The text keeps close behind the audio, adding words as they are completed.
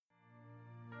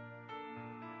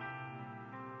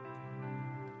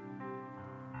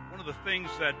of the things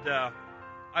that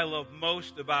I love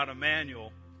most about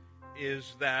Emmanuel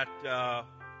is that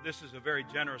this is a very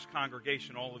generous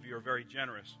congregation. All of you are very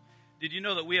generous. Did you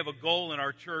know that we have a goal in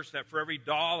our church that for every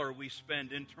dollar we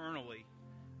spend internally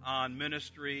on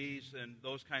ministries and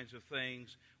those kinds of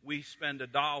things, we spend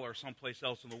 $1 someplace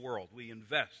else in the world. We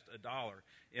invest $1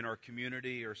 in our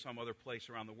community or some other place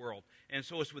around the world. And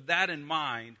so it's with that in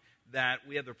mind that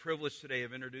we have the privilege today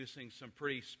of introducing some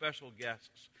pretty special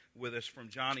guests with us from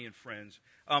Joni and Friends.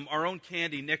 Our own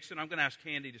Candy Nixon. I'm going to ask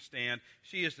Candy to stand.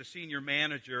 She is the senior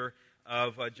manager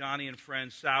of Joni and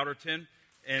Friends Souderton.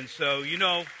 And so you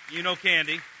know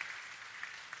Candy.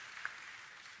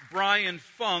 Brian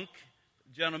Funk,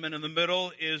 gentleman in the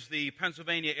middle, is the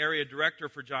Pennsylvania area director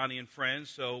for Joni and Friends.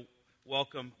 So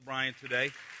welcome, Brian,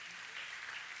 today.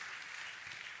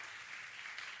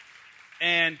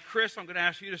 And Chris, I'm going to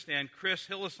ask you to stand. Chris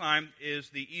Hillesheim is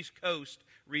the East Coast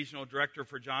regional director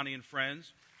for Joni and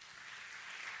Friends.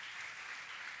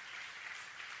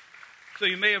 So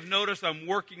you may have noticed I'm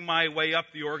working my way up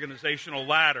the organizational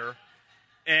ladder.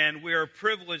 And we are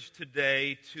privileged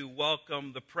today to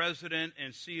welcome the president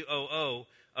and COO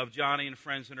of Joni and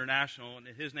Friends International, and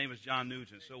his name is John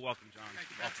Nugent. So welcome, John. Thank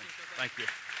you. Welcome. Thank you.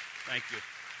 Thank you.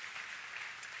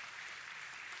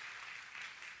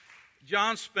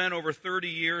 John spent over 30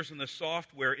 years in the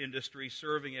software industry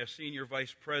serving as senior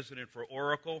vice president for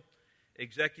Oracle,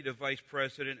 executive vice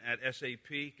president at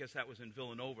SAP, I guess that was in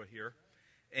Villanova here,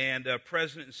 and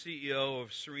president and CEO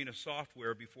of Serena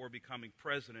Software before becoming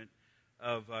president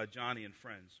of Joni and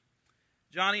Friends.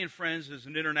 Joni and Friends is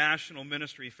an international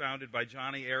ministry founded by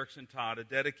Johnny Erickson Tada,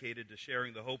 dedicated to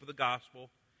sharing the hope of the gospel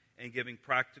and giving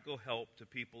practical help to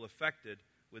people affected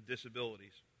with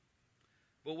disabilities.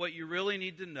 But what you really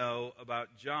need to know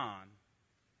about John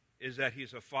is that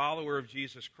he's a follower of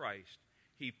Jesus Christ.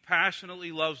 He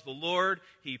passionately loves the Lord,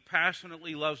 he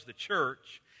passionately loves the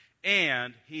church,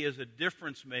 and he is a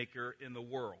difference maker in the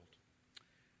world.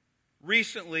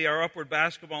 Recently, our Upward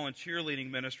Basketball and Cheerleading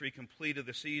Ministry completed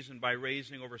the season by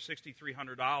raising over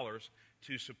 $6,300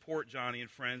 to support Joni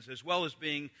and Friends, as well as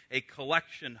being a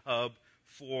collection hub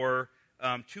for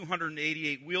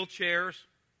 288 wheelchairs,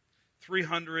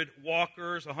 300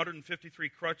 walkers, 153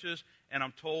 crutches, and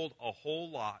I'm told a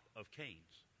whole lot of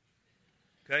canes.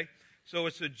 Okay? So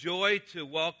it's a joy to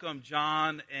welcome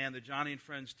John and the Joni and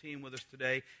Friends team with us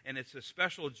today, and it's a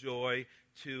special joy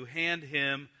to hand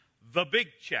him the big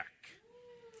check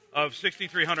of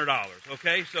 $6,300.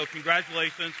 Okay? So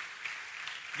congratulations.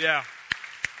 Yeah.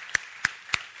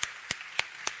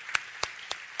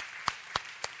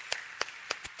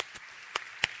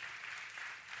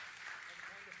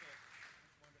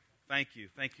 Thank you.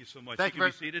 Thank you so much. You can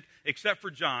be seated, except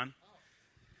for John.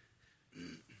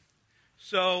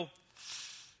 So,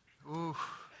 I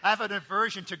have an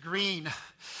aversion to green.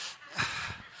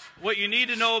 What you need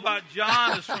to know about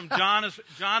John is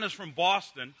John is from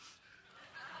Boston.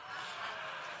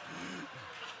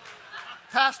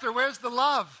 Pastor, where's the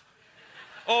love?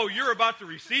 Oh, you're about to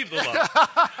receive the love.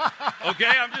 Okay,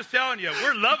 I'm just telling you,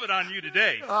 we're loving on you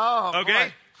today. Oh, okay.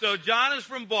 Boy. So John is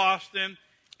from Boston.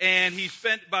 And he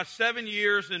spent about 7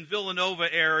 years in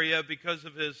Villanova area because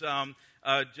of his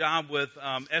job with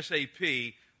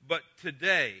SAP. But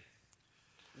today,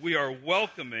 we are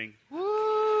welcoming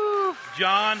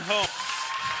John home.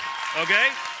 Okay?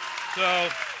 So,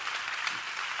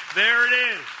 there it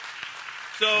is.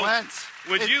 So, Wentz.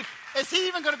 Is he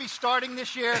even going to be starting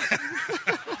this year?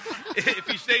 If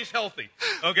he stays healthy.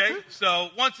 Okay?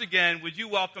 So, once again, would you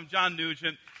welcome John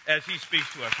Nugent as he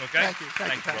speaks to us, okay? Thank you.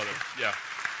 Thanks, brother. Yeah.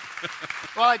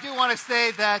 Well, I do want to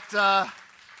say that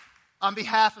on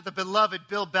behalf of the beloved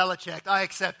Bill Belichick, I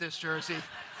accept this jersey.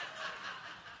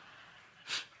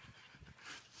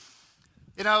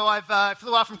 You know, I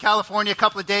flew out from California a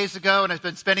couple of days ago, and I've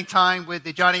been spending time with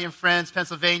the Joni and Friends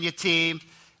Pennsylvania team,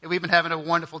 and we've been having a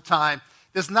wonderful time.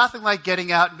 There's nothing like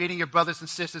getting out and meeting your brothers and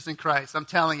sisters in Christ. I'm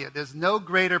telling you, there's no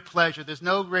greater pleasure, there's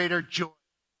no greater joy,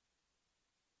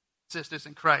 sisters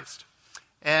in Christ.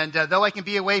 And though I can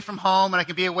be away from home and I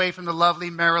can be away from the lovely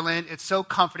Maryland, it's so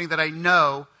comforting that I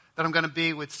know that I'm going to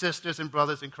be with sisters and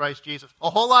brothers in Christ Jesus.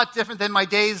 A whole lot different than my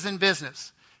days in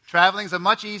business. Traveling is a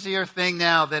much easier thing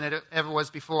now than it ever was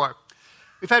before.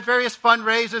 We've had various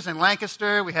fundraisers in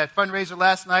Lancaster. We had a fundraiser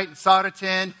last night in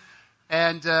Souderton.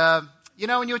 And,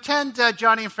 when you attend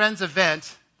Joni and Friends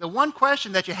event, the one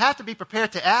question that you have to be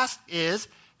prepared to ask is,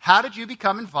 how did you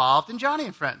become involved in Joni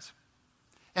and Friends?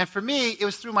 And for me, it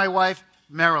was through my wife,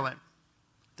 Marilyn.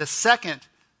 The second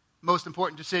most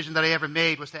important decision that I ever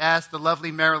made was to ask the lovely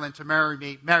Marilyn to marry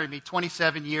me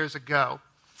 27 years ago.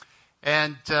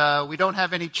 And we don't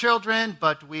have any children,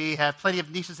 but we have plenty of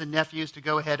nieces and nephews to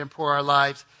go ahead and pour our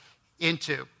lives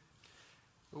into.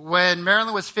 When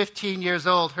Marilyn was 15 years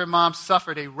old, her mom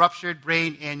suffered a ruptured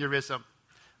brain aneurysm,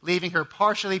 leaving her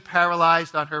partially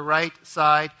paralyzed on her right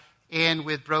side and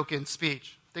with broken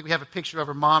speech. I think we have a picture of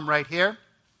her mom right here.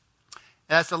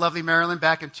 That's the lovely Marilyn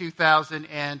back in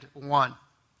 2001.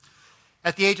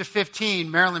 At the age of 15,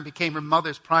 Marilyn became her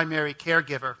mother's primary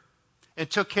caregiver and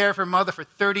took care of her mother for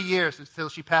 30 years until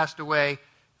she passed away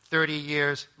 30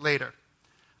 years later.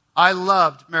 I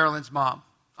loved Marilyn's mom.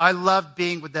 I loved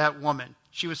being with that woman.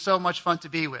 She was so much fun to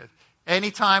be with.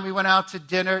 Anytime we went out to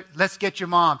dinner, let's get your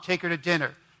mom, take her to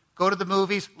dinner. Go to the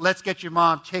movies, let's get your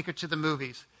mom, take her to the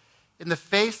movies. In the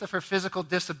face of her physical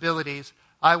disabilities,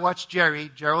 I watched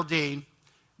Geraldine,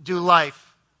 do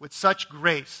life with such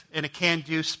grace and a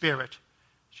can-do spirit.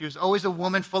 She was always a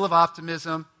woman full of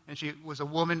optimism, and she was a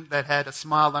woman that had a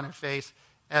smile on her face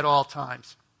at all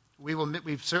times.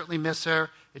 We certainly miss her,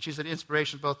 and she's an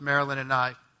inspiration to both Marilyn and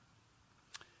I.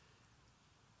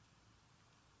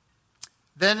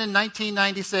 Then in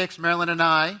 1996, Marilyn and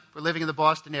I were living in the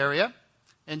Boston area,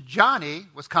 and Joni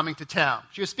was coming to town.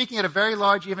 She was speaking at a very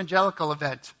large evangelical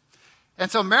event. And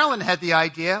so Marilyn had the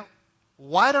idea,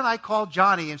 why don't I call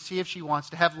Joni and see if she wants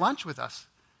to have lunch with us?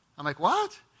 I'm like,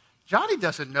 what? Joni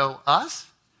doesn't know us.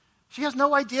 She has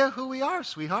no idea who we are,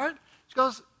 sweetheart. She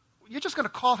goes, you're just going to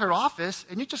call her office,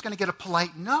 and you're just going to get a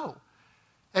polite no.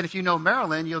 And if you know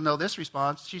Marilyn, you'll know this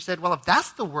response. She said, well, if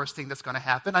that's the worst thing that's going to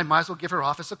happen, I might as well give her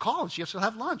office a call, and she'll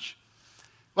have lunch.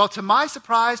 Well, to my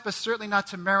surprise, but certainly not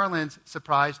to Marilyn's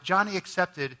surprise, Joni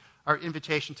accepted our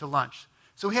invitation to lunch.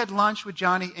 So we had lunch with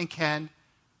Joni and Ken.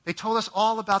 They told us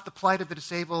all about the plight of the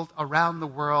disabled around the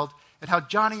world and how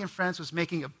Joni and Friends was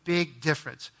making a big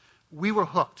difference. We were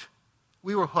hooked.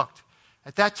 We were hooked.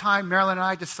 At that time, Marilyn and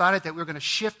I decided that we were going to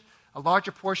shift a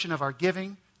larger portion of our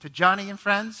giving to Joni and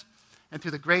Friends. And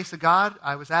through the grace of God,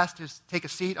 I was asked to take a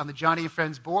seat on the Joni and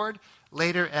Friends board,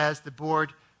 later as the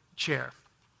board chair.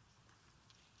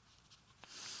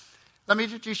 Let me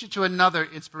introduce you to another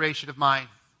inspiration of mine.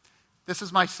 This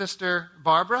is my sister,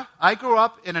 Barbara. I grew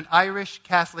up in an Irish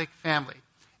Catholic family.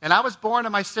 And I was born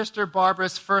on my sister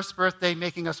Barbara's first birthday,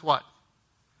 making us what?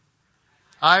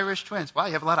 Irish twins. Wow,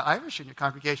 you have a lot of Irish in your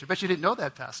congregation. Bet you didn't know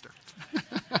that, Pastor.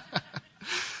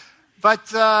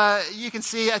 But you can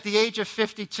see at the age of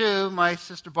 52, my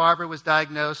sister Barbara was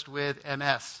diagnosed with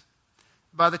MS.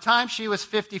 By the time she was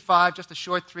 55, just a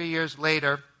short 3 years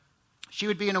later, she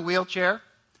would be in a wheelchair,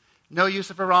 no use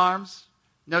of her arms,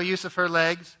 no use of her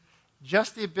legs,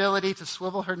 just the ability to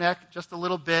swivel her neck just a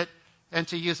little bit and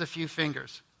to use a few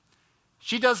fingers.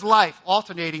 She does life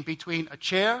alternating between a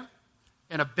chair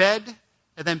and a bed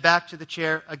and then back to the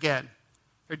chair again.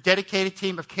 Her dedicated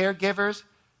team of caregivers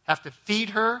have to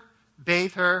feed her,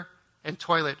 bathe her, and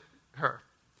toilet her.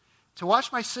 To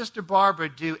watch my sister Barbara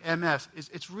do MS,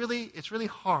 it's really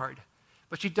hard.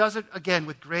 But she does it, again,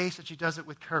 with grace, and she does it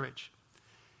with courage.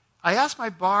 I asked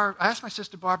my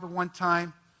sister Barbara one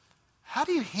time, how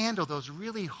do you handle those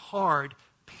really hard,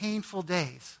 painful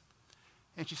days?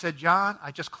 And she said, John,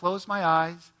 I just close my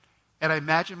eyes, and I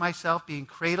imagine myself being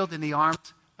cradled in the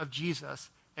arms of Jesus,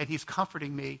 and he's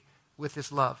comforting me with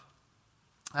his love.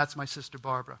 That's my sister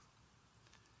Barbara.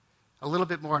 A little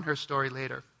bit more on her story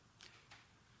later.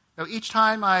 Now, each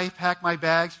time I pack my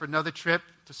bags for another trip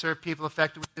to serve people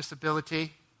affected with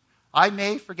disability, I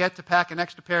may forget to pack an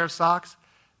extra pair of socks,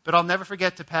 but I'll never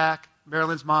forget to pack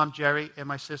Marilyn's mom, Jerry, and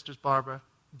my sister's Barbara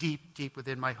deep, deep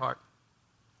within my heart.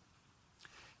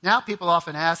 Now people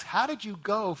often ask, how did you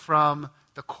go from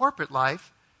the corporate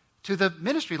life to the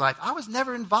ministry life? I was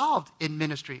never involved in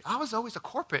ministry. I was always a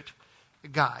corporate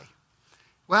guy.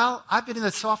 Well, I've been in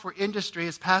the software industry,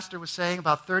 as Pastor was saying,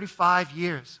 about 35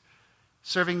 years,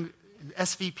 serving in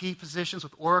SVP positions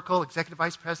with Oracle, executive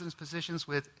vice president's positions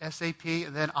with SAP,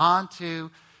 and then on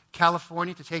to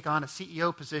California to take on a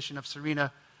CEO position of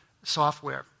Serena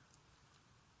Software.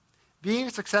 Being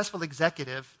a successful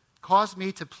executive caused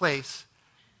me to place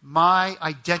my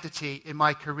identity in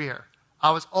my career.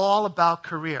 I was all about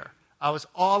career. I was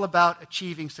all about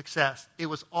achieving success. It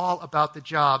was all about the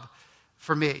job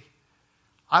for me.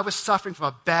 I was suffering from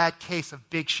a bad case of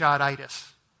big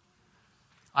shot-itis.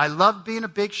 I loved being a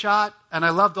big shot, and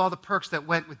I loved all the perks that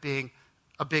went with being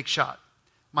a big shot.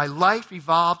 My life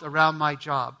revolved around my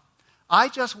job. I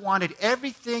just wanted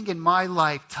everything in my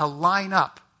life to line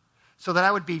up so that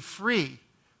I would be free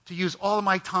to use all of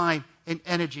my time and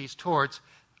energies towards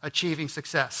achieving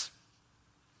success.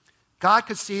 God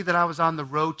could see that I was on the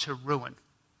road to ruin.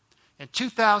 In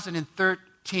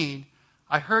 2013,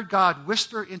 I heard God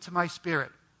whisper into my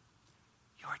spirit,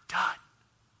 "You're done.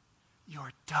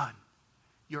 You're done."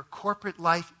 your corporate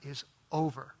life is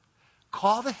over.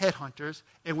 Call the headhunters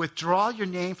and withdraw your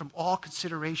name from all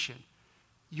consideration.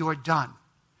 You are done.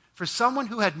 For someone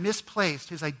who had misplaced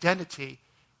his identity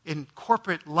in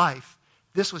corporate life,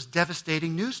 this was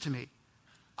devastating news to me.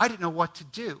 I didn't know what to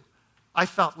do. I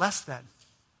felt less than.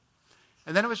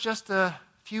 And then it was just a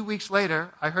few weeks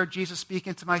later, I heard Jesus speak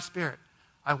into my spirit.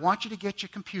 I want you to get your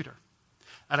computer,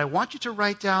 and I want you to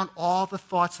write down all the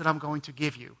thoughts that I'm going to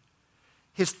give you.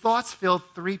 His thoughts filled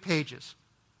 3 pages.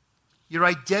 Your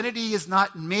identity is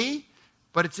not in me,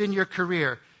 but it's in your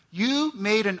career. You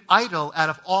made an idol out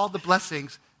of all the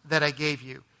blessings that I gave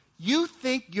you. You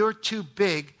think you're too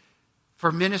big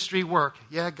for ministry work.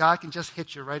 Yeah, God can just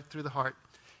hit you right through the heart.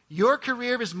 Your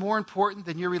career is more important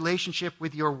than your relationship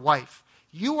with your wife.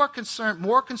 You are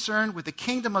more concerned with the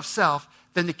kingdom of self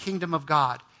than the kingdom of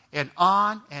God. And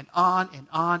on and on and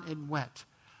on it went.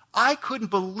 I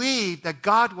couldn't believe that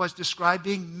God was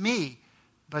describing me,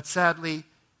 but sadly,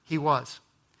 he was.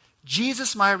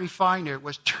 Jesus, my refiner,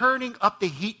 was turning up the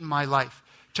heat in my life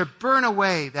to burn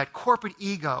away that corporate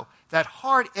ego, that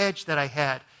hard edge that I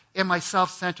had, and my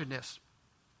self-centeredness.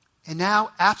 And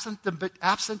now, absent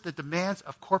the demands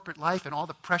of corporate life and all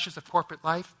the pressures of corporate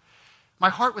life, my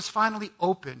heart was finally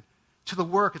open to the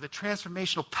work of the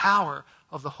transformational power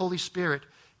of the Holy Spirit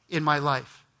in my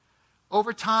life.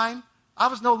 Over time, I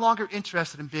was no longer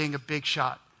interested in being a big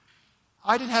shot.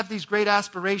 I didn't have these great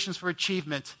aspirations for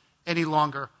achievement any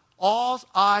longer. All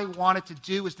I wanted to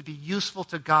do was to be useful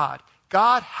to God.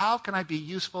 God, how can I be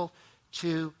useful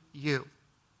to you?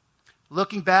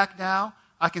 Looking back now,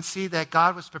 I can see that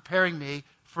God was preparing me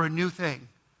for a new thing,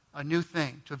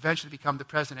 to eventually become the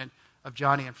president of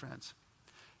Joni and Friends.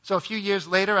 So a few years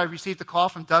later, I received a call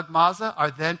from Doug Mazza,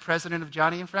 our then president of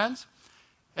Joni and Friends,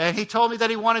 and he told me that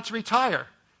he wanted to retire.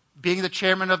 Being the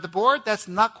chairman of the board, that's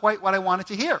not quite what I wanted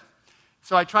to hear.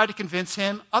 So I tried to convince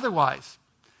him otherwise.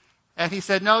 And he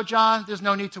said, no, John, there's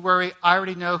no need to worry. I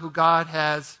already know who God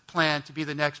has planned to be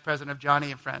the next president of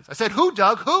Joni and Friends. I said, who,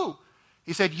 Doug, who?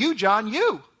 He said, you, John,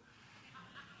 you.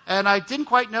 And I didn't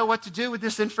quite know what to do with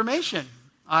this information.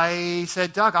 I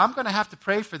said, Doug, I'm going to have to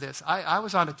pray for this. I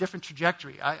was on a different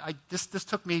trajectory. This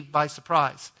took me by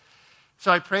surprise.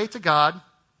 So I prayed to God,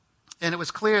 and it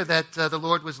was clear that the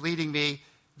Lord was leading me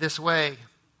this way.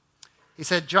 He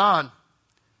said, John,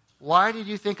 why did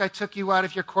you think I took you out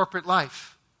of your corporate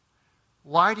life?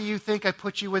 Why do you think I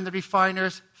put you in the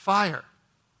refiner's fire?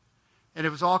 And it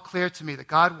was all clear to me that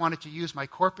God wanted to use my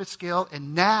corporate skill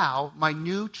and now my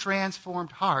new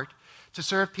transformed heart to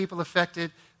serve people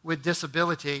affected with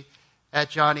disability at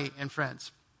Joni and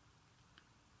Friends.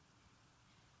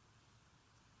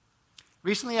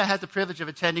 Recently, I had the privilege of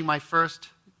attending my first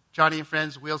Joni and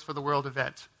Friends Wheels for the World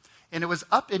event. And it was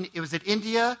in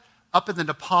India, up in the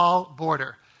Nepal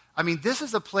border. I mean, this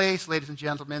is a place, ladies and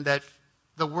gentlemen, that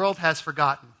the world has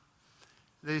forgotten.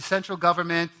 The central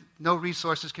government, no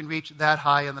resources can reach that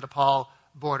high on the Nepal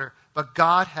border. But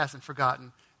God hasn't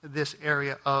forgotten this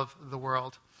area of the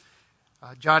world.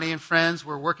 Joni and Friends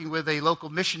were working with a local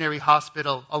missionary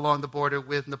hospital along the border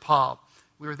with Nepal.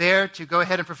 We were there to go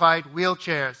ahead and provide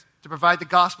wheelchairs, to provide the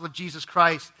gospel of Jesus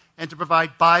Christ, and to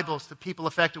provide Bibles to people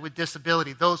affected with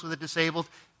disability, those with the disabled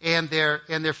and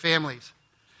their families.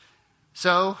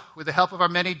 So, with the help of our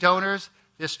many donors,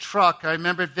 this truck, I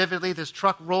remember it vividly, this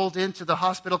truck rolled into the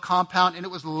hospital compound and it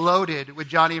was loaded with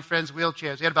Joni and Friends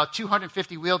wheelchairs. We had about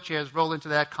 250 wheelchairs roll into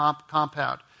that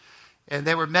compound. And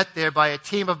they were met there by a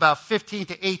team of about 15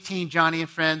 to 18 Joni and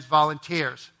Friends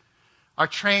volunteers. Our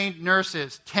trained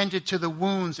nurses tended to the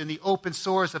wounds and the open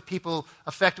sores of people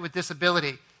affected with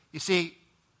disability. You see,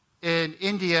 in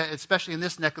India, especially in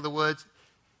this neck of the woods,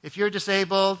 if you're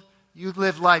disabled, you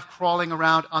live life crawling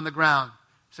around on the ground.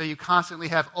 So you constantly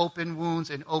have open wounds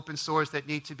and open sores that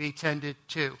need to be tended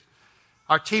to.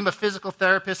 Our team of physical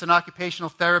therapists and occupational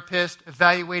therapists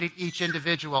evaluated each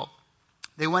individual.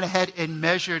 They went ahead and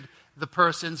measured the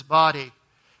person's body,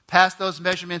 passed those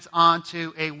measurements on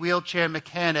to a wheelchair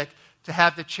mechanic to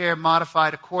have the chair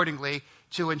modified accordingly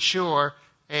to ensure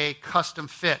a custom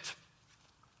fit.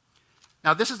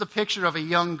 Now, this is a picture of a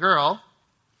young girl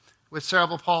with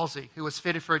cerebral palsy who was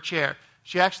fitted for a chair.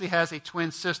 She actually has a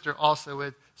twin sister also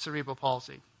with cerebral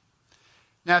palsy.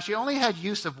 Now, she only had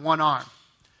use of one arm.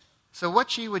 So what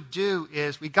she would do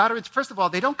is, we got her in, first of all,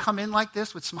 they don't come in like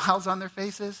this with smiles on their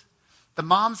faces. The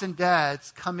moms and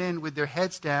dads come in with their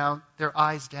heads down, their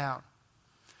eyes down.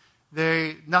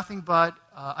 They're nothing but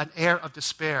an air of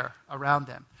despair around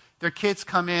them. Their kids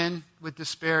come in with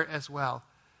despair as well.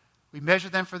 We measure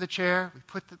them for the chair. We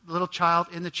put the little child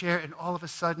in the chair, and all of a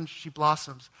sudden she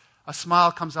blossoms. A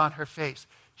smile comes on her face.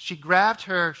 She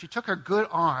took her good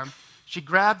arm, she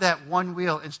grabbed that one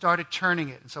wheel and started turning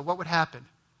it. And so what would happen?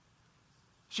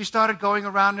 She started going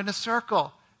around in a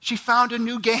circle. She found a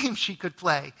new game she could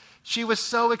play. She was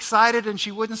so excited and she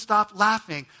wouldn't stop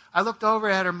laughing. I looked over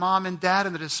at her mom and dad,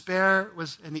 and the despair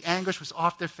and the anguish was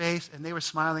off their face, and they were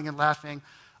smiling and laughing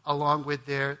along with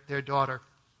their daughter.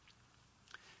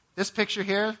 This picture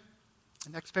here,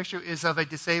 the next picture, is of a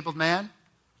disabled man.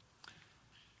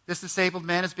 This disabled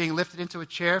man is being lifted into a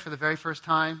chair for the very first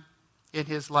time in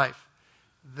his life.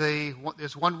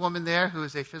 There's one woman there who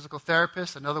is a physical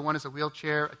therapist. Another one is a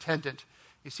wheelchair attendant.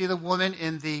 You see the woman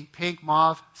in the pink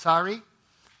mauve sari?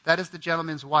 That is the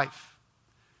gentleman's wife.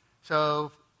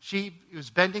 So she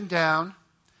was bending down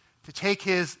to take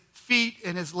his feet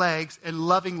and his legs and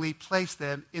lovingly place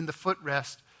them in the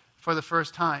footrest for the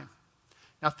first time.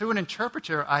 Now, through an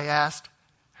interpreter, I asked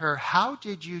her, how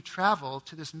did you travel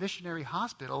to this missionary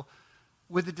hospital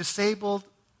with a disabled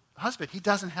husband? He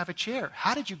doesn't have a chair.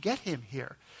 How did you get him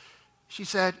here? She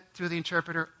said through the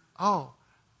interpreter,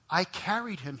 I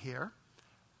carried him here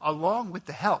along with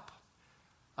the help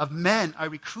of men I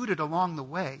recruited along the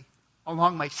way,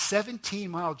 along my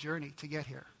 17-mile journey to get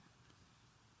here.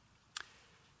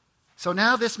 So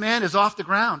now this man is off the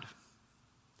ground.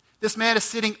 This man is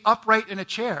sitting upright in a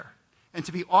chair. And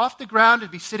to be off the ground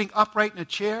and be sitting upright in a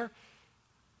chair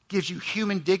gives you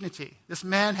human dignity. This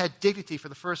man had dignity for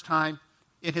the first time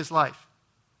in his life.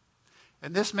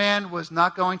 And this man was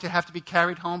not going to have to be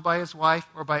carried home by his wife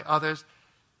or by others.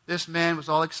 This man was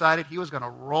all excited. He was going to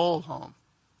roll home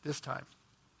this time.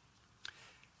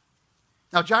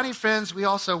 Now, Joni and friends, we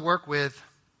also work with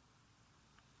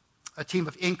a team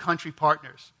of in-country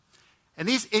partners. And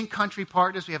these in-country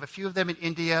partners, we have a few of them in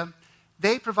India,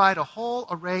 they provide a whole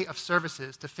array of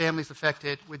services to families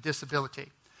affected with disability.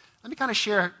 Let me kind of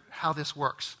share how this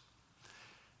works.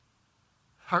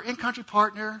 Our in-country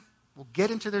partner will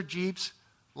get into their jeeps,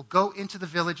 will go into the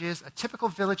villages. A typical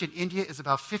village in India is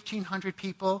about 1,500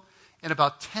 people, and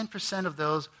about 10% of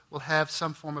those will have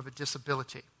some form of a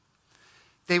disability.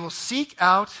 They will seek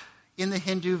out in the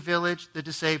Hindu village the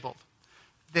disabled.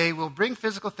 They will bring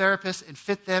physical therapists and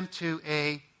fit them to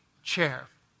a chair.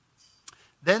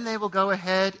 Then they will go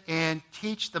ahead and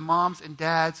teach the moms and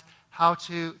dads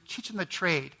teach them the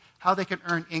trade, how they can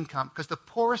earn income, because the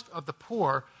poorest of the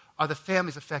poor are the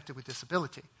families affected with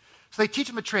disability. So they teach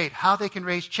them a trade, how they can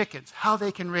raise chickens, how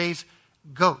they can raise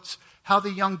goats, how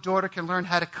the young daughter can learn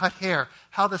how to cut hair,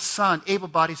 how the son,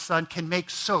 able-bodied son, can make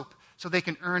soap so they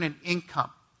can earn an income.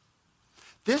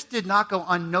 This did not go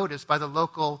unnoticed by the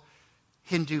local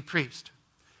Hindu priest.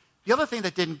 The other thing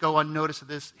that didn't go unnoticed of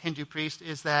this Hindu priest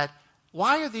is that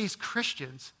why are these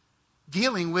Christians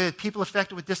dealing with people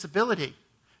affected with disability?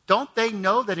 Don't they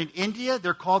know that in India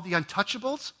they're called the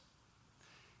untouchables?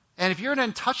 And if you're an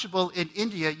untouchable in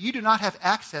India, you do not have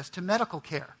access to medical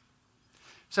care.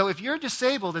 So if you're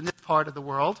disabled in this part of the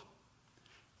world,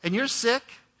 and you're sick,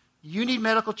 you need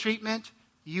medical treatment,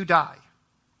 you die.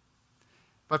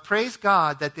 But praise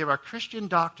God that there are Christian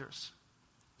doctors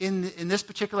in this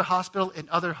particular hospital and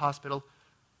other hospital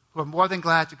who are more than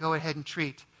glad to go ahead and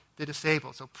treat the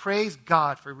disabled. So praise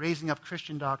God for raising up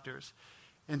Christian doctors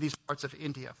in these parts of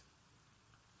India.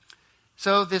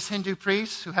 So this Hindu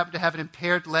priest, who happened to have an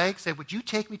impaired leg, said, would you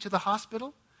take me to the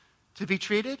hospital to be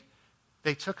treated?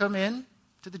 They took him in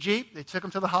to the jeep. They took him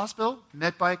to the hospital,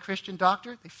 met by a Christian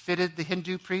doctor. They fitted the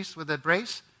Hindu priest with a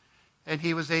brace, and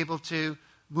he was able to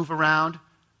move around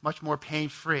much more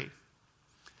pain-free.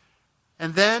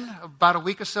 And then, about a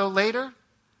week or so later,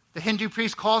 the Hindu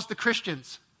priest calls the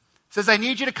Christians, says, I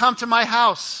need you to come to my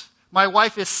house. My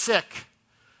wife is sick.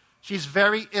 She's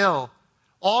very ill.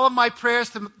 All of my prayers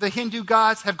to the Hindu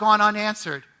gods have gone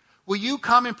unanswered. Will you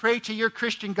come and pray to your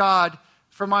Christian God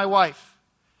for my wife?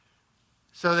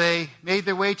 So they made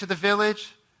their way to the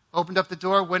village, opened up the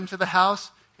door, went into the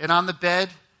house, and on the bed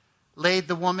laid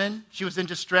the woman. She was in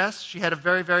distress. She had a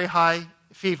very, very high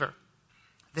fever.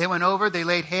 They went over, they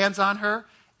laid hands on her,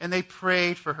 and they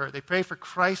prayed for her. They prayed for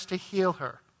Christ to heal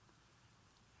her.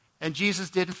 And Jesus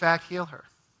did, in fact, heal her.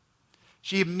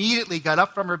 She immediately got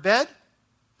up from her bed.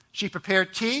 She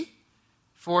prepared tea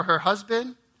for her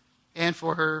husband and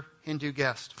for her Hindu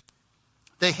guest.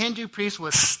 The Hindu priest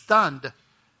was stunned.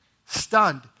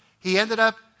 He ended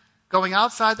up going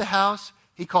outside the house.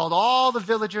 He called all the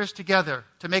villagers together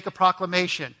to make a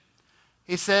proclamation.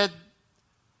 He said,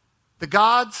 the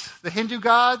gods, the Hindu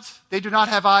gods, they do not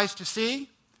have eyes to see.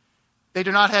 They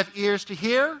do not have ears to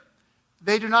hear.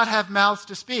 They do not have mouths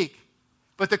to speak.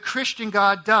 But the Christian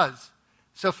God does.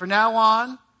 So from now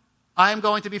on, I am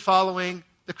going to be following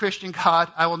the Christian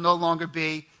God. I will no longer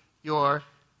be your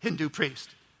Hindu priest.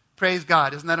 Praise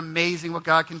God. Isn't that amazing what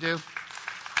God can do?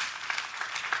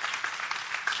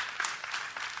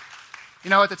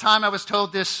 At the time I was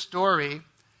told this story,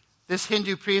 this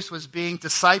Hindu priest was being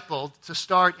discipled to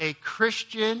start a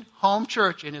Christian home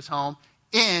church in his home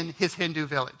in his Hindu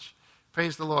village.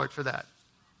 Praise the Lord for that.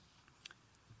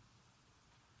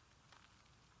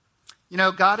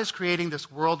 God is creating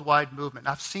this worldwide movement.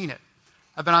 I've seen it.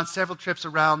 I've been on several trips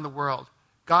around the world.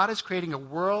 God is creating a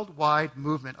worldwide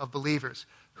movement of believers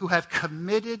who have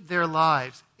committed their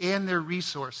lives and their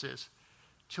resources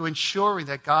to ensuring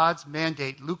that God's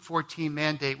mandate, Luke 14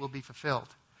 mandate, will be fulfilled,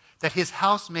 that his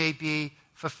house may be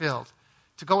fulfilled,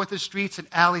 to go into the streets and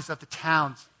alleys of the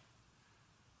towns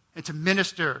and to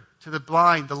minister to the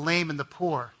blind, the lame, and the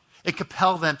poor, and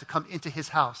compel them to come into his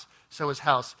house so his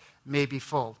house may be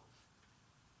full.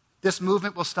 This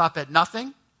movement will stop at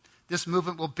nothing. This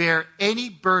movement will bear any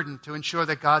burden to ensure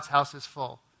that God's house is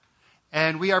full.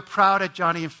 And we are proud at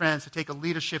Joni and Friends to take a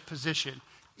leadership position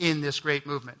in this great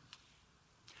movement.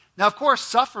 Now, of course,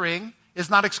 suffering is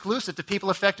not exclusive to people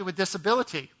affected with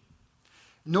disability,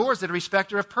 nor is it a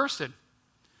respecter of person.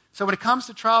 So when it comes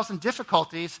to trials and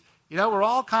difficulties, we're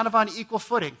all kind of on equal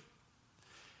footing.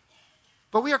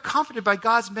 But we are comforted by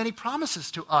God's many promises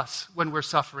to us when we're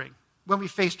suffering, when we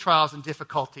face trials and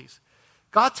difficulties.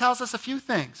 God tells us a few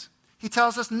things. He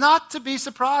tells us not to be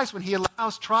surprised when he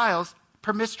allows trials,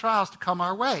 permits trials to come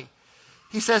our way.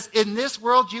 He says, in this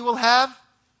world you will have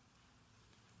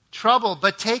trouble,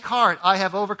 but take heart, I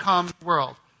have overcome the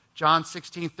world. John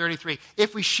 16:33.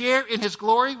 If we share in his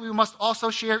glory, we must also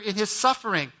share in his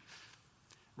suffering.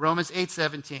 Romans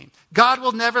 8:17. God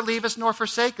will never leave us nor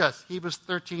forsake us. Hebrews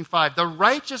 13:5. The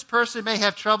righteous person may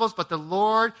have troubles, but the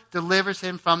Lord delivers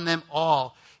him from them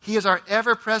all. He is our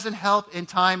ever-present help in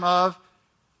time of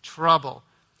trouble.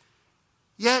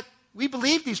 Yet, we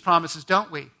believe these promises,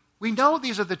 don't we? We know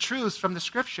these are the truths from the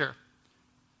Scripture.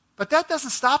 But that doesn't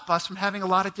stop us from having a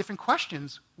lot of different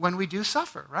questions when we do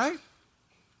suffer, right?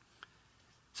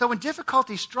 So when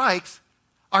difficulty strikes,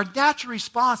 our natural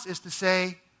response is to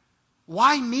say,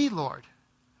 why me, Lord?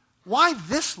 Why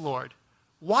this, Lord?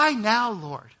 Why now,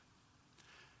 Lord?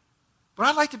 What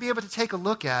I'd like to be able to take a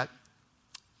look at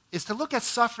is to look at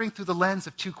suffering through the lens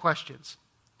of two questions.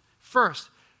 First,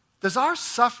 does our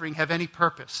suffering have any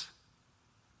purpose?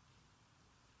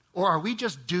 Or are we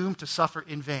just doomed to suffer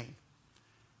in vain?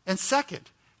 And second,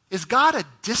 is God a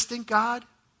distant God?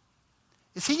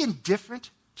 Is he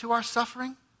indifferent to our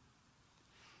suffering?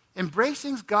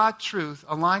 Embracing God's truth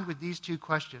aligned with these two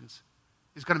questions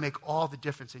is going to make all the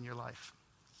difference in your life.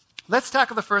 Let's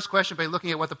tackle the first question by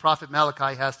looking at what the prophet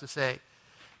Malachi has to say.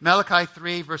 Malachi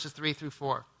 3, verses 3 through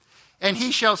 4. And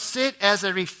he shall sit as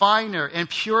a refiner and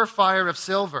purifier of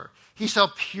silver. He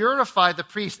shall purify the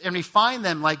priests and refine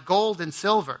them like gold and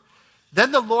silver.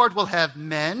 Then the Lord will have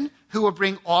men who will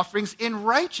bring offerings in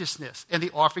righteousness, and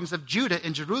the offerings of Judah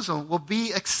and Jerusalem will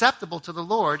be acceptable to the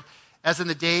Lord as in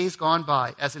the days gone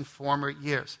by, as in former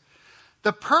years.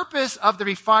 The purpose of the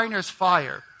refiner's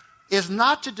fire is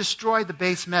not to destroy the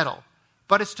base metal,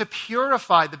 but it's to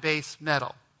purify the base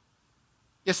metal.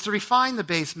 It's to refine the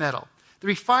base metal. The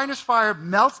refiner's fire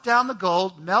melts down the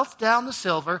gold, melts down the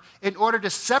silver, in order to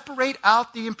separate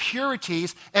out the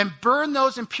impurities and burn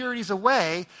those impurities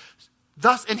away,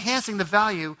 thus enhancing the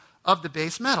value of the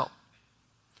base metal.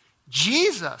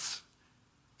 Jesus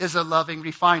is a loving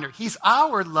refiner. He's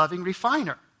our loving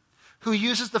refiner who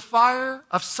uses the fire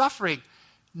of suffering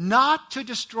not to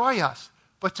destroy us,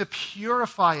 but to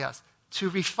purify us, to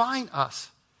refine us.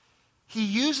 He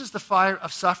uses the fire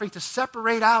of suffering to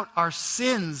separate out our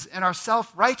sins and our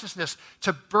self-righteousness,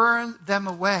 to burn them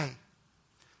away.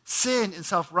 Sin and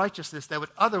self-righteousness that would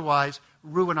otherwise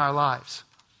ruin our lives.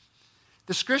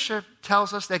 The Scripture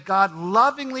tells us that God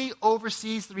lovingly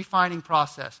oversees the refining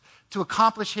process to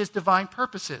accomplish his divine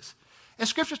purposes. And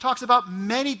Scripture talks about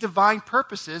many divine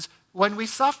purposes when we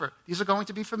suffer. These are going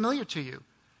to be familiar to you.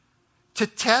 To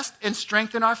test and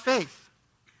strengthen our faith,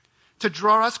 to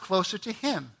draw us closer to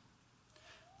him,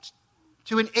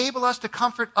 to enable us to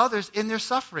comfort others in their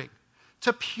suffering,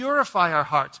 to purify our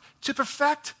hearts, to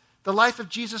perfect the life of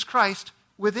Jesus Christ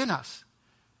within us.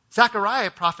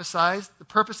 Zechariah prophesied the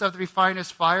purpose of the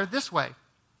refiner's fire this way,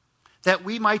 that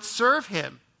we might serve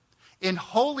him in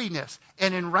holiness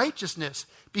and in righteousness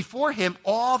before him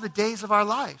all the days of our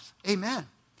lives. Amen.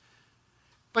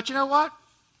 But you know what?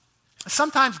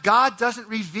 Sometimes God doesn't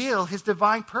reveal his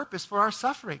divine purpose for our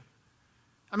suffering.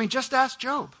 Just ask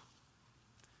Job.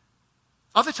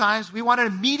 Other times, we want an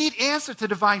immediate answer to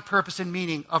divine purpose and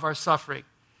meaning of our suffering.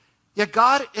 Yet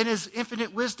God, in his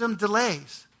infinite wisdom,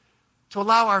 delays to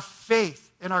allow our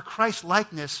faith and our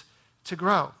Christ-likeness to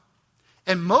grow.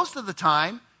 And most of the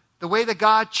time, the way that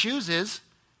God chooses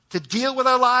to deal with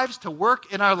our lives, to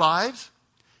work in our lives,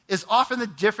 is often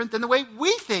different than the way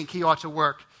we think he ought to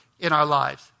work in our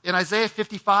lives. In Isaiah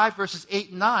 55, verses 8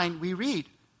 and 9, we read,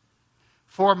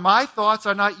 "For my thoughts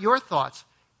are not your thoughts,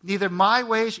 neither my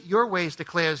ways your ways,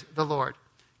 declares the Lord."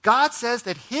 God says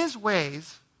that his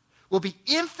ways will be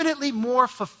infinitely more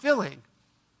fulfilling,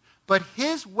 but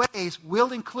his ways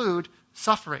will include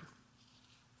suffering.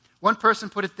 One person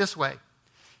put it this way: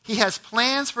 he has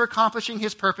plans for accomplishing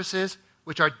his purposes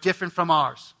which are different from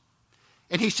ours.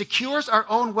 And he secures our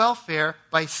own welfare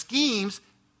by schemes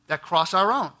that cross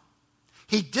our own.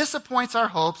 He disappoints our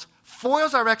hopes,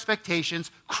 foils our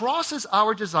expectations, crosses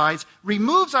our designs,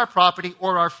 removes our property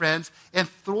or our friends, and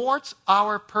thwarts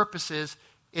our purposes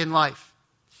in life.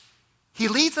 He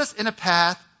leads us in a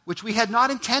path which we had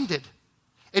not intended,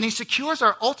 and he secures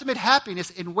our ultimate happiness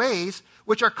in ways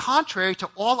which are contrary to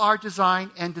all our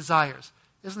design and desires.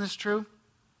 Isn't this true?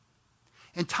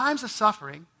 In times of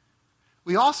suffering,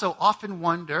 we also often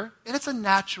wonder, and it's a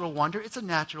natural wonder, it's a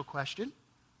natural question,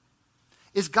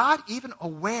 is God even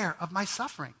aware of my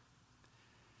suffering?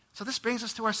 So this brings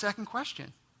us to our second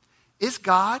question. Is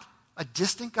God a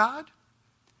distant God?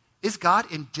 Is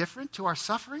God indifferent to our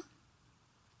suffering?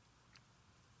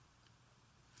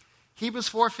 Hebrews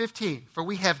 4:15, "For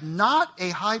we have not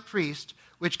a high priest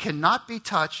which cannot be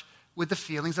touched with the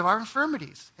feelings of our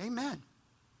infirmities." Amen.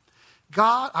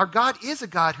 Our God is a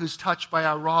God who's touched by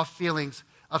our raw feelings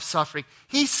of suffering.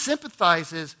 He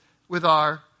sympathizes with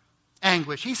our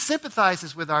anguish. He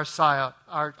sympathizes with our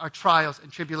trials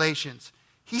and tribulations.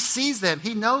 He sees them.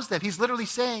 He knows them. He's literally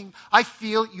saying, "I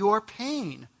feel your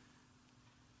pain."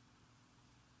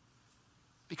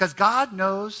 Because God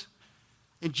knows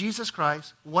in Jesus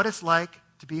Christ what it's like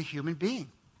to be a human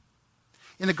being.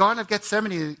 In the Garden of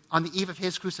Gethsemane, on the eve of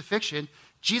his crucifixion,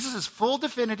 Jesus' full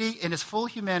divinity and his full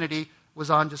humanity was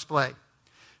on display.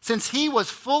 Since he was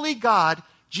fully God,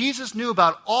 Jesus knew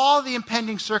about all the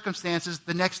impending circumstances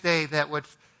the next day that would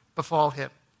befall him.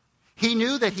 He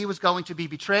knew that he was going to be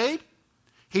betrayed.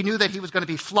 He knew that he was going to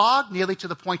be flogged nearly to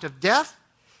the point of death.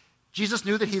 Jesus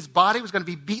knew that his body was going to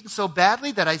be beaten so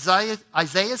badly that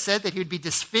Isaiah said that he would be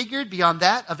disfigured beyond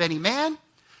that of any man,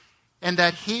 and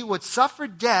that he would suffer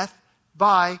death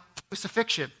by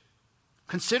crucifixion,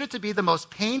 considered to be the most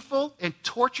painful and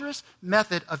torturous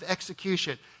method of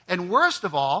execution. And worst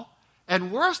of all,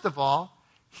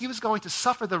 he was going to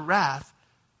suffer the wrath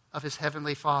of his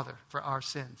heavenly Father for our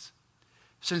sins.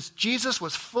 Since Jesus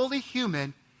was fully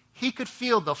human, he could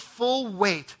feel the full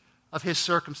weight of his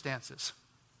circumstances.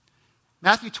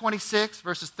 Matthew 26,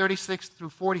 verses 36 through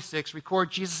 46,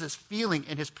 record Jesus' feeling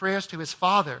in his prayers to his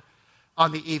Father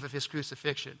on the eve of his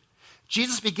crucifixion.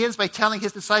 Jesus begins by telling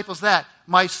his disciples that,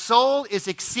 "My soul is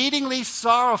exceedingly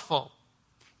sorrowful,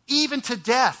 even to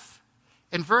death."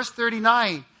 In verse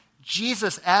 39,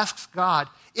 Jesus asks God,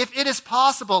 "If it is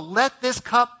possible, let this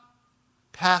cup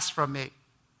pass from me."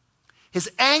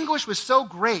 His anguish was so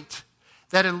great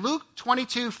that in Luke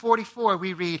 22:44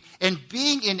 we read, "And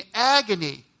being in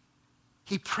agony,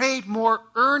 he prayed more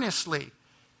earnestly,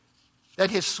 that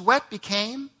his sweat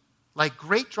became like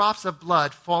great drops of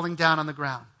blood falling down on the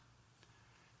ground."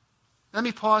 Let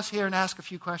me pause here and ask a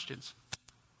few questions.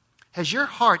 Has your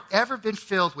heart ever been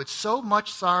filled with so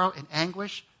much sorrow and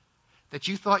anguish that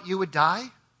you thought you would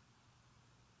die?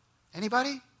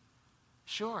 Anybody?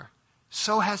 Sure.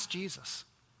 So has Jesus.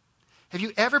 Have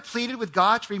you ever pleaded with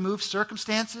God to remove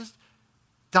circumstances,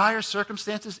 dire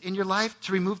circumstances in your life,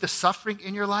 to remove the suffering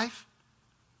in your life?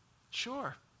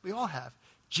 Sure, we all have.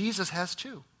 Jesus has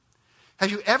too.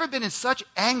 Have you ever been in such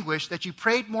anguish that you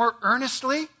prayed more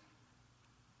earnestly?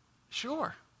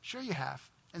 Sure you have.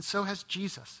 And so has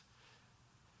Jesus.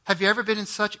 Have you ever been in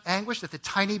such anguish that the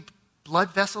tiny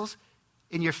blood vessels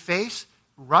in your face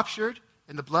ruptured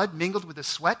and the blood mingled with the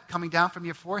sweat coming down from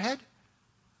your forehead?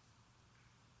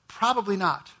 Probably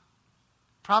not.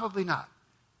 Probably not.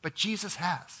 But Jesus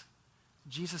has.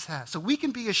 Jesus has. So we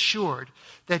can be assured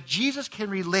that Jesus can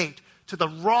relate to the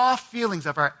raw feelings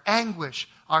of our anguish,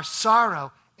 our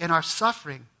sorrow, and our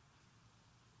suffering.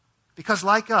 Because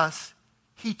like us,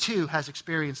 he too has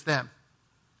experienced them.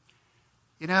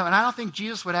 And I don't think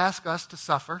Jesus would ask us to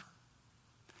suffer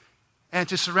and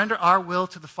to surrender our will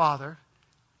to the Father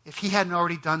if he hadn't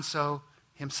already done so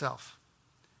himself.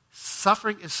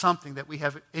 Suffering is something that we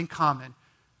have in common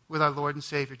with our Lord and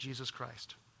Savior, Jesus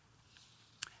Christ.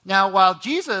 Now, while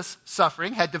Jesus'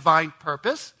 suffering had divine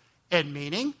purpose and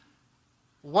meaning,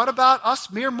 what about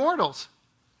us mere mortals?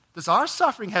 Does our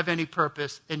suffering have any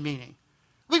purpose and meaning?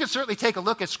 We can certainly take a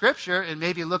look at Scripture and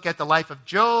maybe look at the life of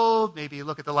Job, maybe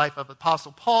look at the life of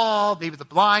Apostle Paul, maybe the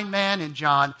blind man in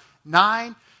John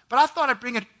 9. But I thought I'd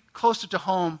bring it closer to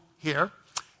home here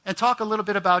and talk a little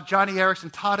bit about Joni Eareckson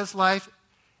Tada's life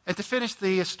and to finish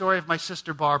the story of my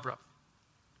sister Barbara.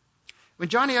 When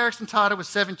Joni Eareckson Tada was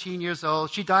 17 years old,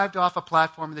 she dived off a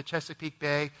platform in the Chesapeake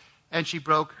Bay and she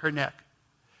broke her neck.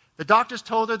 The doctors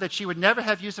told her that she would never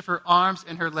have use of her arms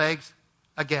and her legs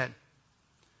again,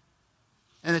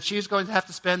 and that she was going to have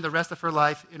to spend the rest of her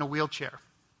life in a wheelchair.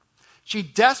 She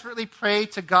desperately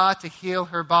prayed to God to heal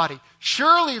her body.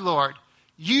 Surely, Lord,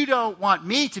 you don't want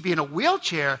me to be in a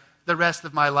wheelchair the rest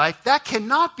of my life. That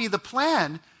cannot be the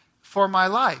plan for my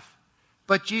life.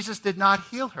 But Jesus did not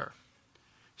heal her.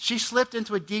 She slipped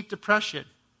into a deep depression.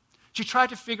 She tried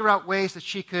to figure out ways that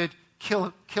she could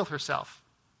kill herself.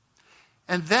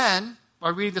 And then,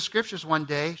 while reading the scriptures one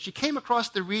day, she came across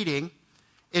the reading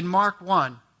in Mark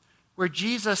 1, where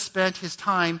Jesus spent his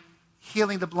time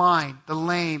healing the blind, the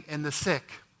lame, and the sick.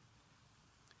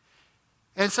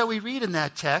 And so we read in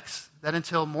that text that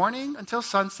until morning, until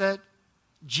sunset,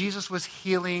 Jesus was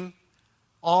healing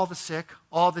all the sick,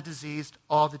 all the diseased,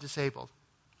 all the disabled.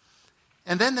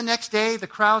 And then the next day, the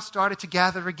crowd started to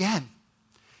gather again.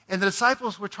 And the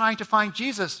disciples were trying to find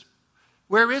Jesus.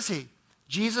 Where is he?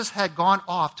 Jesus had gone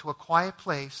off to a quiet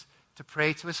place to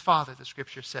pray to his Father, the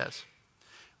scripture says.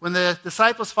 When the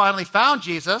disciples finally found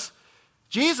Jesus,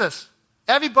 Jesus,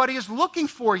 everybody is looking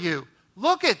for you.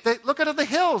 Look at the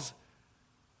hills.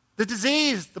 The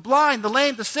diseased, the blind, the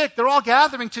lame, the sick, they're all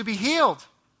gathering to be healed.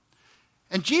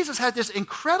 And Jesus had this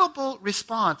incredible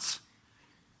response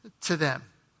to them.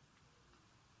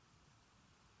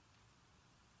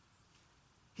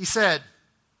 He said,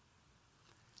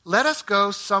 "Let us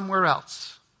go somewhere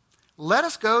else. Let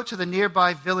us go to the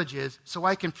nearby villages so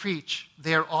I can preach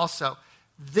there also.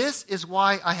 This is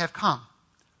why I have come."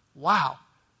 Wow.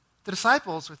 The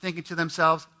disciples were thinking to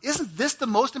themselves, isn't this the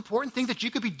most important thing that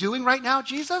you could be doing right now,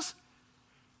 Jesus?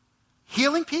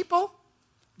 Healing people?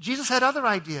 Jesus had other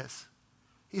ideas.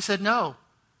 He said, no,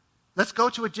 let's go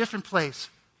to a different place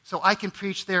so I can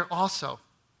preach there also.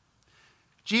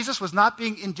 Jesus was not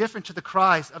being indifferent to the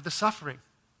cries of the suffering.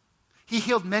 He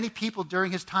healed many people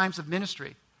during his times of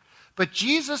ministry. But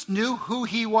Jesus knew who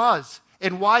he was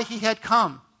and why he had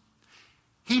come.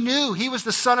 He knew he was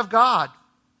the Son of God.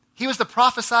 He was the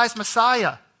prophesied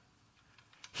Messiah.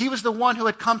 He was the one who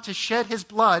had come to shed his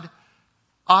blood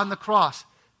on the cross.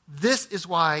 This is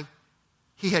why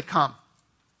he had come.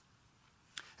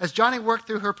 As Joni worked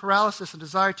through her paralysis and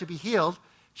desired to be healed,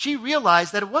 she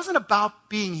realized that it wasn't about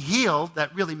being healed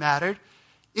that really mattered.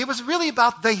 It was really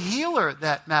about the healer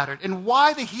that mattered and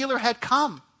why the healer had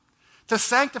come. To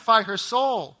sanctify her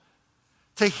soul,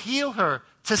 to heal her,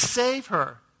 to save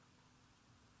her.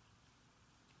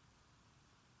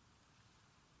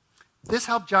 This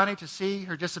helped Joni to see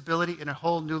her disability in a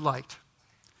whole new light.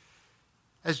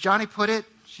 As Joni put it,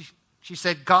 she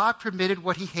said, God permitted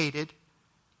what he hated,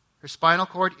 her spinal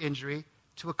cord injury,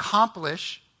 to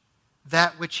accomplish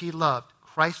that which he loved,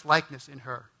 Christ-likeness in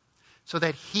her, so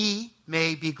that he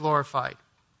may be glorified.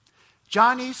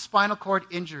 Joni's spinal cord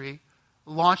injury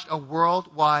launched a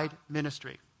worldwide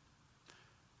ministry.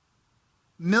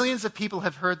 Millions of people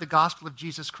have heard the gospel of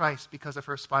Jesus Christ because of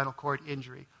her spinal cord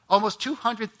injury. Almost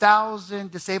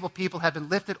 200,000 disabled people have been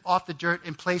lifted off the dirt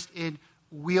and placed in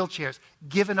wheelchairs,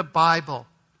 given a Bible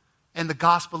and the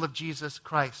gospel of Jesus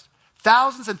Christ.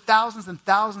 Thousands and thousands and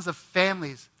thousands of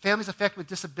families affected with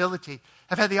disability,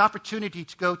 have had the opportunity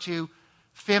to go to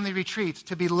family retreats,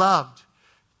 to be loved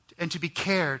and to be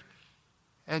cared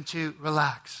and to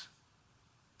relax.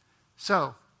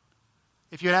 So,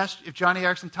 if Joni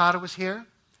Eareckson Tada was here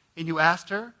and you asked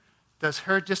her, does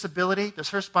her disability, does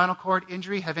her spinal cord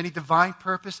injury have any divine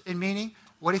purpose and meaning?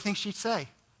 What do you think she'd say?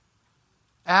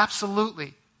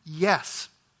 Absolutely, yes.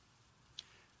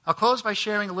 I'll close by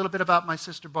sharing a little bit about my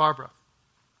sister Barbara.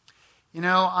 You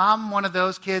know, I'm one of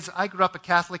those kids. I grew up a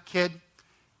Catholic kid,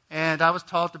 and I was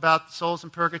taught about souls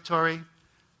in purgatory.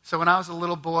 So when I was a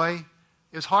little boy,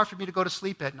 it was hard for me to go to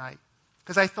sleep at night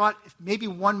because I thought if maybe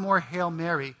one more Hail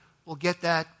Mary will get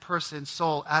that person's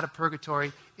soul out of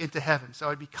purgatory into heaven. So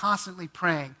I'd be constantly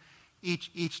praying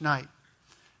each night.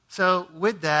 So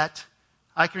with that,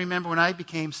 I can remember when I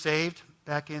became saved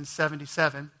back in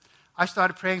 1977, I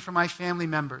started praying for my family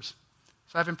members.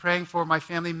 So I've been praying for my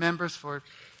family members for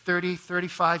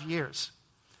 35 years.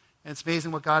 And it's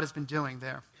amazing what God has been doing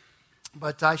there.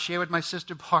 But I share with my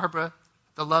sister Barbara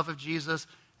the love of Jesus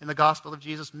and the gospel of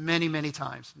Jesus many, many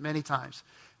times.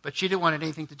 But she didn't want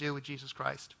anything to do with Jesus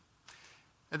Christ.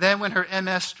 And then when her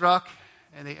MS struck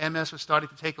and the MS was starting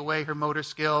to take away her motor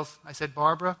skills, I said,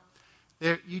 Barbara,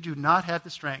 you do not have the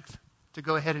strength to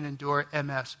go ahead and endure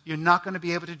MS. You're not going to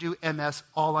be able to do MS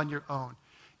all on your own.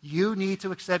 You need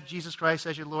to accept Jesus Christ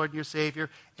as your Lord and your Savior,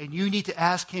 and you need to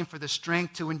ask him for the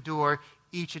strength to endure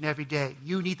each and every day.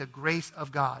 You need the grace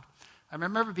of God. I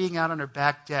remember being out on her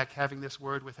back deck having this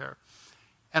word with her.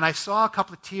 And I saw a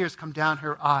couple of tears come down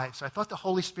her eyes. So I thought the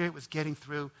Holy Spirit was getting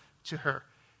through to her.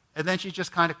 And then she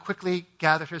just kind of quickly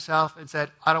gathered herself and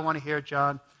said, I don't want to hear it,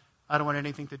 John. I don't want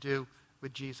anything to do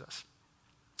with Jesus.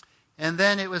 And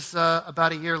then it was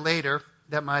about a year later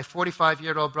that my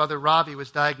 45-year-old brother Robbie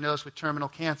was diagnosed with terminal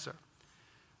cancer.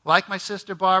 Like my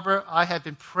sister Barbara, I have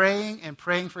been praying and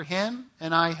praying for him,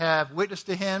 and I have witnessed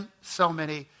to him so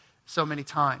many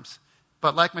times.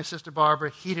 But like my sister Barbara,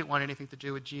 he didn't want anything to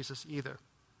do with Jesus either.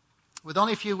 With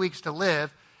only a few weeks to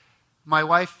live, my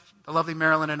wife, the lovely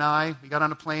Marilyn, and I, we got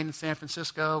on a plane in San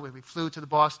Francisco, and we flew to the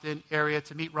Boston area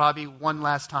to meet Robbie one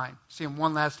last time, see him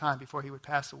one last time before he would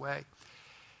pass away.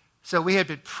 So we had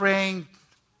been praying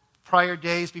prior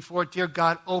days before, dear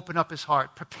God, open up his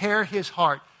heart, prepare his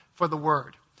heart for the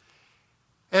word.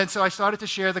 And so I started to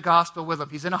share the gospel with him.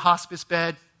 He's in a hospice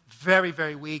bed, very,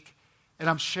 very weak, and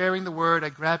I'm sharing the word. I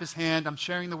grab his hand, I'm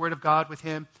sharing the word of God with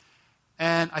him,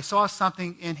 and I saw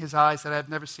something in his eyes that I've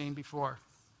never seen before.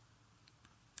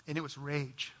 And it was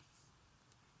rage.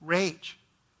 Rage.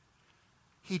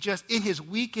 He just, in his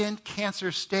weakened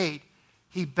cancer state,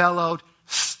 he bellowed,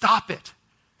 stop it.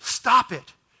 Stop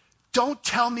it. Don't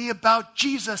tell me about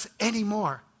Jesus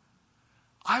anymore.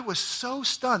 I was so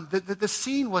stunned. The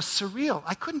scene was surreal.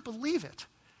 I couldn't believe it.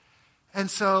 And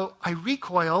so I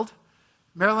recoiled.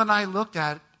 Marilyn and I looked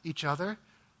at each other.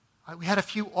 We had a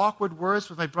few awkward words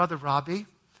with my brother Robbie.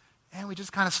 And we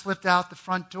just kind of slipped out the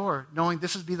front door, knowing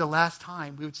this would be the last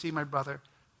time we would see my brother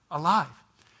alive.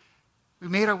 We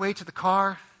made our way to the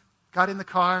car, got in the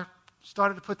car,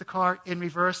 started to put the car in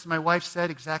reverse, and my wife said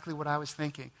exactly what I was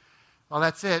thinking. Well,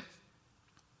 that's it.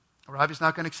 Robbie's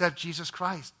not going to accept Jesus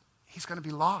Christ. He's going to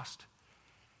be lost.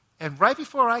 And right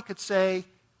before I could say,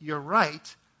 you're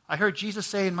right, I heard Jesus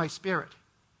say in my spirit,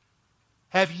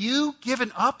 have you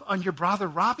given up on your brother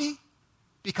Robbie?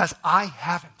 Because I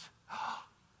haven't.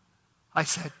 I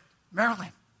said,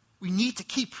 Marilyn, we need to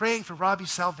keep praying for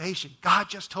Robbie's salvation. God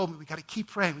just told me we got to keep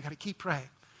praying. We got to keep praying.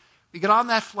 We got on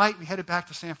that flight. We headed back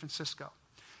to San Francisco.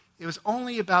 It was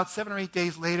only about 7 or 8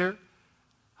 days later.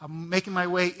 I'm making my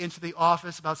way into the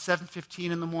office about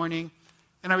 7:15 in the morning,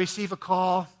 and I receive a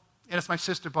call, and it's my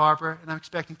sister Barbara, and I'm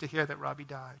expecting to hear that Robbie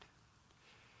died.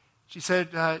 She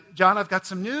said, John, I've got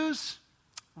some news.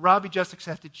 Robbie just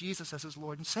accepted Jesus as his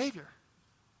Lord and Savior.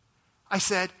 I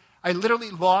said, I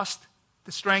literally lost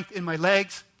the strength in my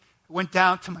legs. I went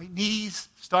down to my knees,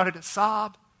 started to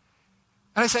sob.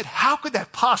 And I said, how could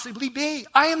that possibly be?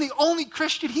 I am the only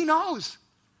Christian he knows.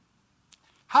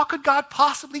 How could God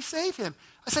possibly save him?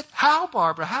 I said, how,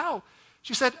 Barbara, how?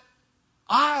 She said,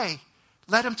 I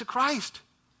led him to Christ.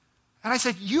 And I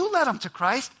said, you led him to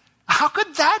Christ? How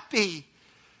could that be?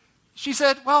 She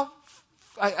said, well,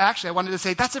 I wanted to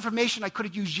say, that's information I could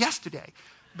have used yesterday.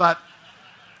 But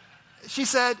she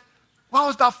said, well, it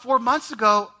was about 4 months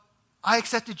ago, I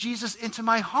accepted Jesus into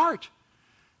my heart.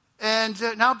 And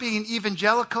now being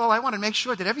evangelical, I want to make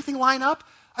sure that everything lined up.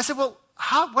 I said, well,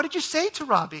 what did you say to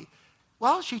Robbie?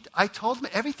 Well, I told him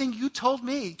everything you told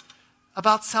me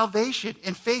about salvation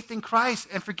and faith in Christ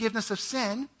and forgiveness of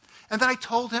sin. And then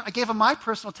I gave him my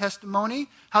personal testimony,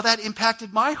 how that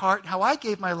impacted my heart and how I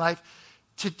gave my life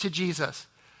to Jesus.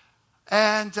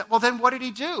 And, well, then what did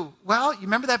he do? Well, you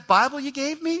remember that Bible you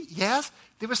gave me? Yes.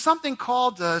 There was something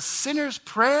called the Sinner's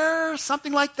Prayer,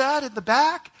 something like that in the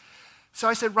back. So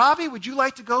I said, Robbie, would you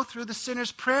like to go through the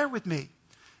Sinner's Prayer with me?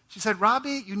 She said,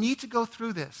 Robbie, you need to go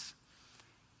through this.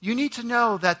 You need to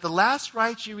know that the last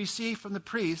rites you receive from the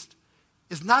priest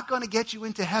is not going to get you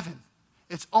into heaven.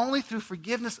 It's only through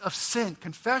forgiveness of sin,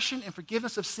 confession and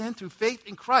forgiveness of sin through faith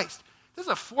in Christ. This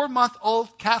is a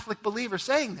 4-month-old Catholic believer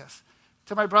saying this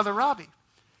to my brother Robbie.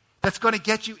 That's going to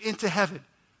get you into heaven.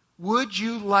 Would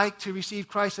you like to receive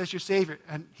Christ as your Savior?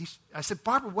 And I said,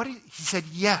 Barbara, what do you? He said,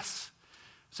 yes.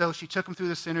 So she took him through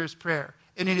the Sinner's Prayer.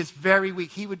 And in his very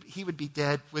weak, he would be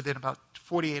dead within about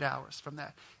 48 hours from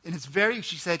that. In his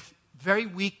she said, very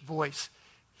weak voice,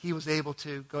 he was able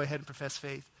to go ahead and profess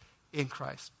faith in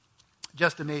Christ.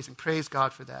 Just amazing. Praise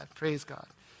God for that. Praise God.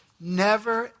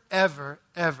 Never, ever,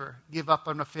 ever give up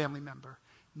on a family member.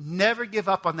 Never give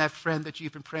up on that friend that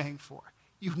you've been praying for.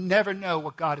 You never know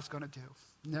what God is going to do.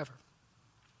 Never.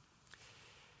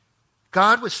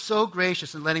 God was so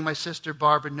gracious in letting my sister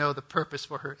Barbara know the purpose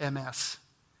for her MS,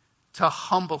 to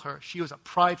humble her. She was a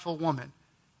prideful woman.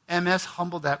 MS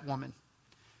humbled that woman,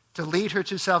 to lead her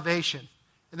to salvation,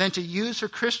 and then to use her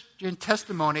Christian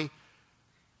testimony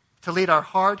to lead our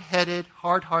hard-headed,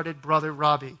 hard-hearted brother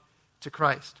Robbie to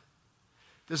Christ.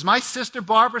 Does my sister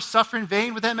Barbara suffer in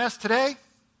vain with MS today?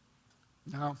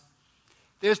 No.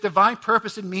 There's divine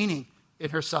purpose and meaning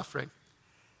in her suffering.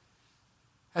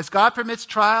 As God permits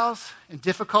trials and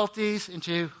difficulties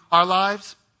into our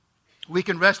lives, we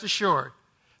can rest assured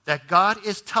that God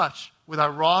is touched with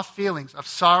our raw feelings of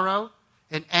sorrow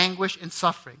and anguish and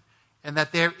suffering, and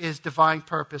that there is divine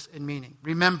purpose and meaning.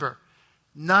 Remember,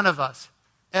 none of us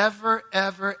ever,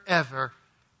 ever, ever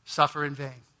suffer in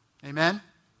vain. Amen?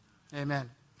 Amen.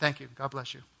 Thank you. God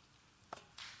bless you.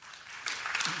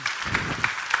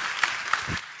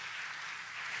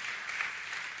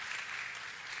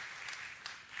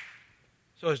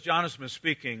 So as Jonathan was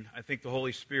speaking, I think the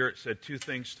Holy Spirit said two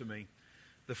things to me.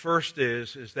 The first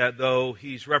is that though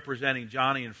he's representing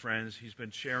Joni and friends, he's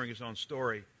been sharing his own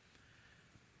story.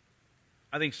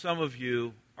 I think some of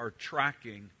you are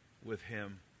tracking with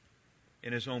him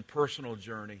in his own personal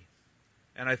journey.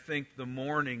 And I think the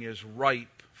morning is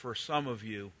ripe for some of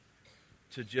you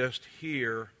to just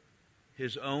hear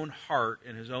his own heart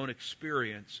and his own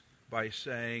experience by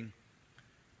saying,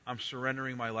 I'm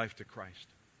surrendering my life to Christ.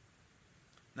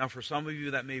 Now, for some of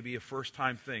you, that may be a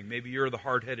first-time thing. Maybe you're the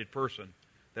hard-headed person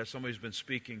that somebody's been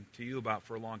speaking to you about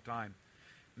for a long time.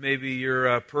 Maybe you're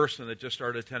a person that just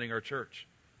started attending our church,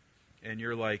 and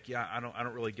you're like, yeah, I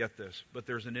don't really get this. But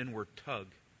there's an inward tug.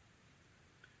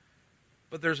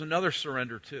 But there's another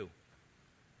surrender, too.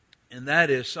 And that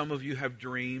is some of you have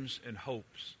dreams and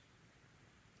hopes,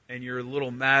 and you're a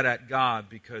little mad at God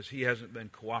because he hasn't been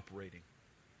cooperating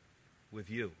with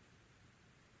you.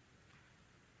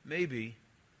 Maybe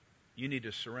you need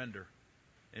to surrender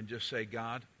and just say,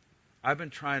 God, I've been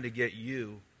trying to get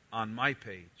you on my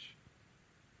page.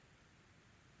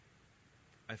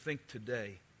 I think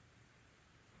today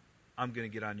I'm going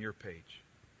to get on your page.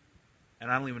 And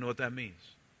I don't even know what that means.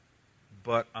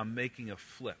 But I'm making a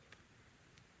flip,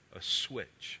 a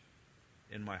switch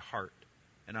in my heart.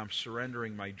 And I'm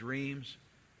surrendering my dreams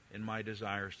and my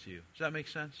desires to you. Does that make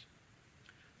sense?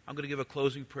 I'm going to give a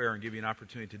closing prayer and give you an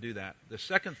opportunity to do that. The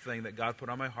second thing that God put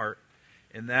on my heart,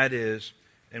 and that is,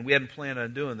 and we hadn't planned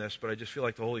on doing this, but I just feel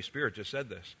like the Holy Spirit just said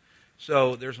this.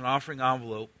 So there's an offering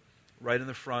envelope right in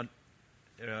the front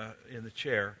in the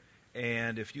chair,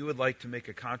 and if you would like to make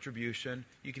a contribution,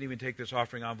 you can even take this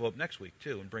offering envelope next week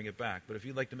too and bring it back. But if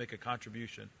you'd like to make a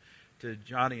contribution to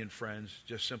Joni and friends,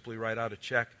 just simply write out a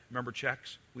check. Remember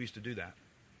checks? We used to do that.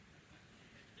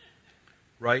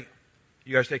 Right?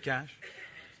 You guys take cash?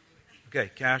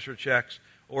 Okay, cash or checks.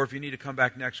 Or if you need to come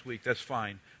back next week, that's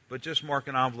fine. But just mark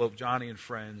an envelope, Joni and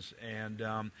friends, and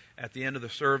at the end of the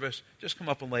service, just come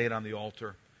up and lay it on the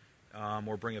altar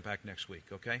or bring it back next week,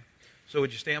 okay? So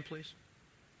would you stand, please?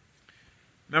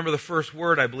 Remember the first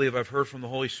word I believe I've heard from the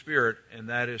Holy Spirit, and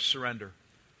that is surrender.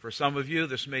 For some of you,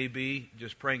 this may be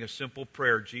just praying a simple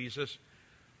prayer. Jesus,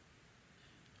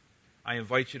 I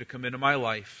invite you to come into my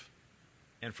life,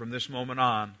 and from this moment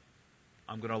on,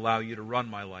 I'm going to allow you to run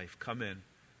my life. Come in.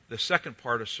 The second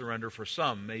part of surrender for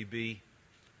some may be,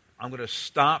 I'm going to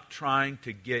stop trying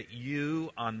to get you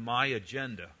on my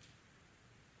agenda.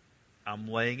 I'm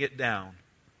laying it down.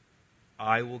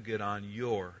 I will get on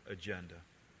your agenda.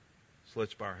 So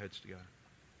let's bow our heads together.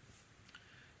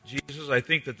 Jesus, I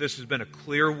think that this has been a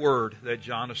clear word that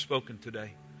John has spoken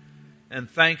today. And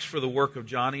thanks for the work of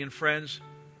Joni and friends.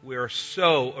 We are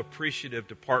so appreciative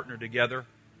to partner together.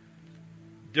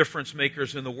 Difference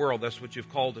makers in the world, that's what you've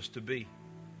called us to be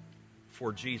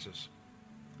for Jesus.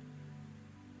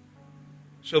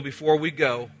 So before we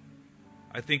go,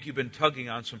 I think you've been tugging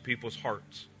on some people's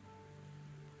hearts.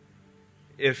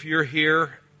 If you're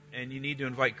here and you need to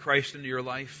invite Christ into your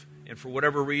life, and for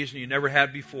whatever reason you never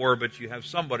had before, but you have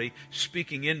somebody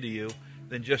speaking into you,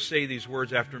 then just say these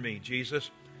words after me.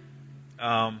 Jesus,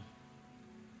 I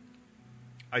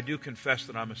do confess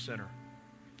that I'm a sinner.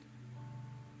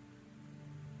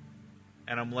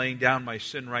 And I'm laying down my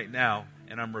sin right now,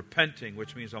 and I'm repenting,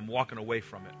 which means I'm walking away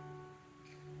from it.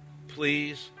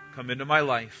 Please come into my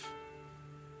life.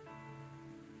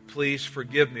 Please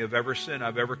forgive me of every sin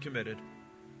I've ever committed.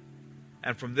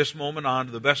 And from this moment on,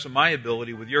 to the best of my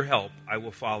ability, with your help, I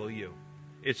will follow you.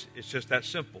 It's just that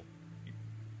simple.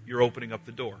 You're opening up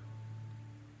the door.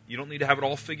 You don't need to have it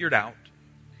all figured out.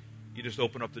 You just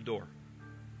open up the door.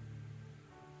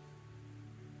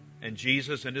 And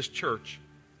Jesus and his church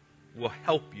will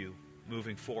help you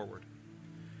moving forward.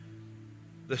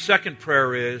 The second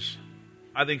prayer is,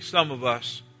 I think some of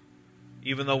us,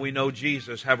 even though we know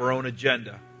Jesus, have our own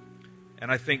agenda.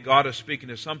 And I think God is speaking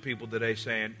to some people today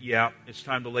saying, yeah, it's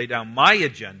time to lay down my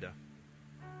agenda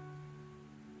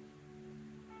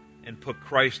and put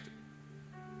Christ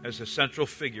as a central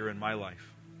figure in my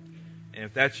life. And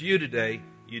if that's you today,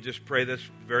 you just pray this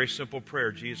very simple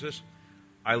prayer. Jesus,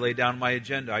 I lay down my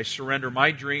agenda. I surrender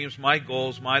my dreams, my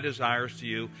goals, my desires to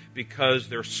you because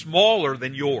they're smaller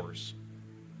than yours.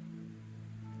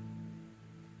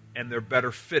 And they're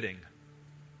better fitting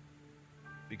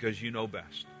because you know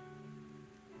best.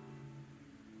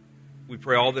 We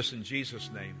pray all this in Jesus'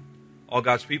 name. All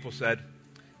God's people said,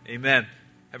 amen.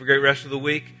 Have a great rest of the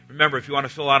week. Remember, if you want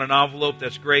to fill out an envelope,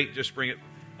 that's great. Just bring it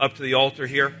up to the altar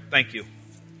here. Thank you.